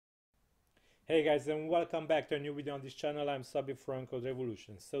Hey guys, and welcome back to a new video on this channel. I'm Sabi from Code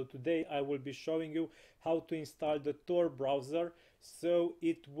Revolution. So today I will be showing you how to install the Tor browser so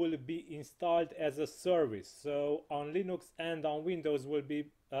it will be installed as a service. So on Linux and on Windows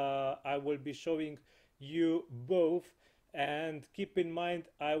I will be showing you both, and keep in mind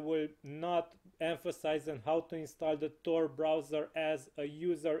I will not emphasize on how to install the Tor browser as a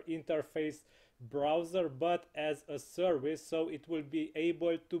user interface browser but as a service, so it will be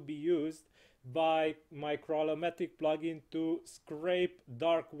able to be used by my Crawlomatic plugin to scrape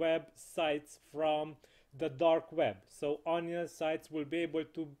dark web sites from the dark web. So onion sites will be able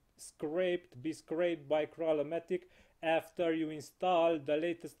to be scraped by Crawlomatic after you install the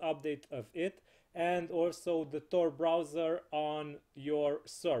latest update of it, and also the Tor browser on your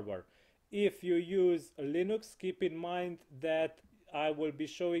server. If you use Linux, keep in mind that I will be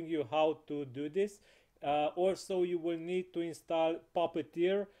showing you how to do this. Also, you will need to install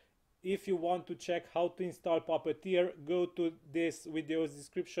Puppeteer. If you want to check how to install Puppeteer, go to this video's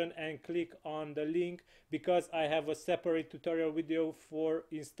description and click on the link, because I have a separate tutorial video for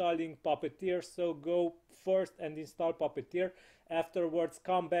installing Puppeteer. So go first and install Puppeteer. Afterwards,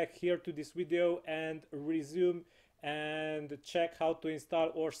 come back here to this video and resume and check how to install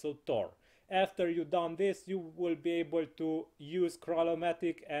also Tor. After you've done this, you will be able to use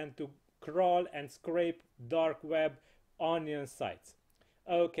Crawlomatic and to crawl and scrape dark web onion sites.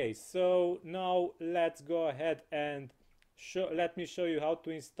 Okay, so now let's go ahead and let me show you how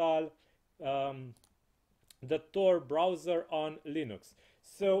to install the Tor browser on Linux.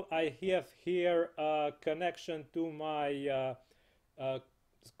 So I have here a connection to my a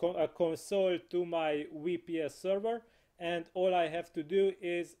console to my VPS server, and all I have to do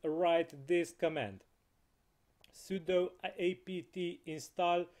is write this command: sudo apt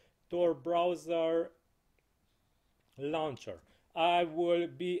install Tor browser-launcher. I will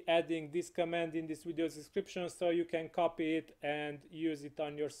be adding this command in this video's description, so you can copy it and use it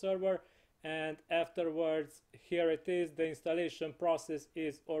on your server. And afterwards, here it is. The installation process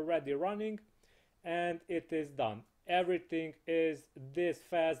is already running and it is done. Everything is this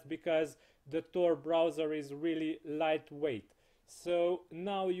fast because the Tor browser is really lightweight. So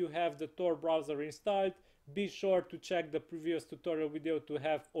now you have the Tor browser installed. Be sure to check the previous tutorial video to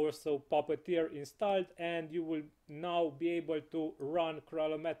have also Puppeteer installed, and you will now be able to run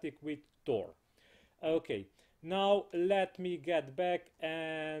Crawlomatic with Tor. Okay, now let me get back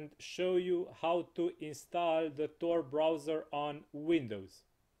and show you how to install the Tor browser on Windows.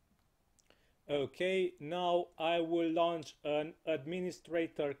 Okay, now I will launch an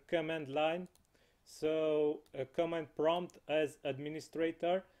administrator command line. So a command prompt as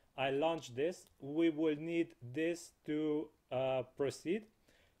administrator. I launch this. We will need this to proceed.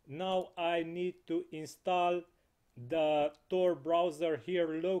 Now I need to install the Tor browser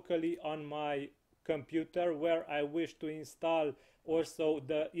here locally on my computer, where I wish to install also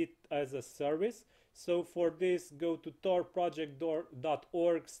it as a service. So for this, go to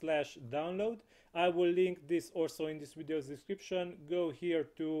torproject.org/download. I will link this also in this video's description. Go here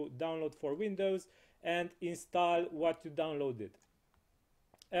to download for Windows and install what you downloaded.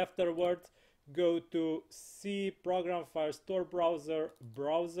 Afterwards, go to C program files, Tor browser,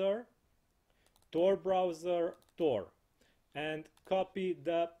 Tor browser, Tor, and copy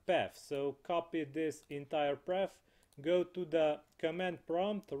the path. So copy this entire path. Go to the command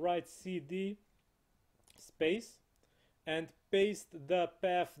prompt, write cd space and paste the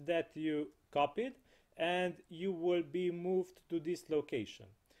path that you copied, and you will be moved to this location.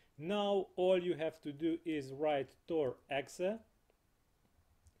 Now all you have to do is write tor.exe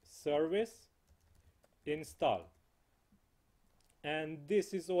service install, and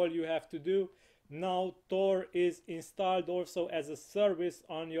this is all you have to do. Now Tor is installed also as a service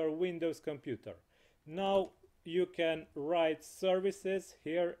on your Windows computer. Now you can write services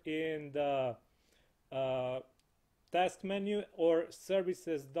here in the task menu, or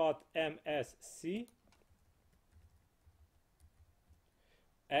services.msc,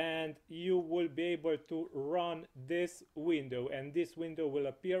 and you will be able to run this window, and this window will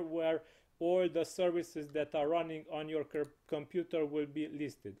appear where all the services that are running on your computer will be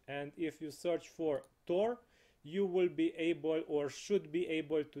listed. And if you search for Tor, you will be able, or should be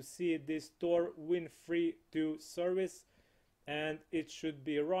able, to see this Tor Win-Free 2 service, and it should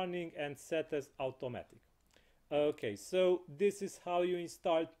be running and set as automatic. Okay, so this is how you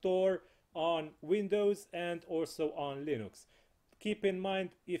install Tor on Windows and also on Linux. Keep in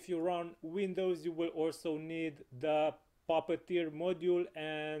mind, if you run Windows, you will also need the Puppeteer module,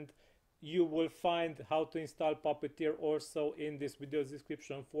 and you will find how to install Puppeteer also in this video's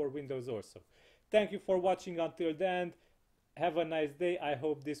description for Windows also. Thank you for watching until the end. Have a nice day. I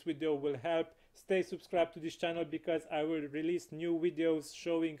hope this video will help. Stay subscribed to this channel because I will release new videos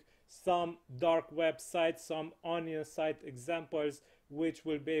showing some dark websites, some onion site examples which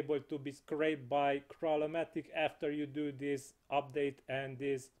will be able to be scraped by Crawlomatic after you do this update and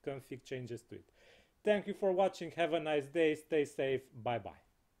these config changes to it. Thank you for watching. Have a nice day. Stay safe. Bye bye.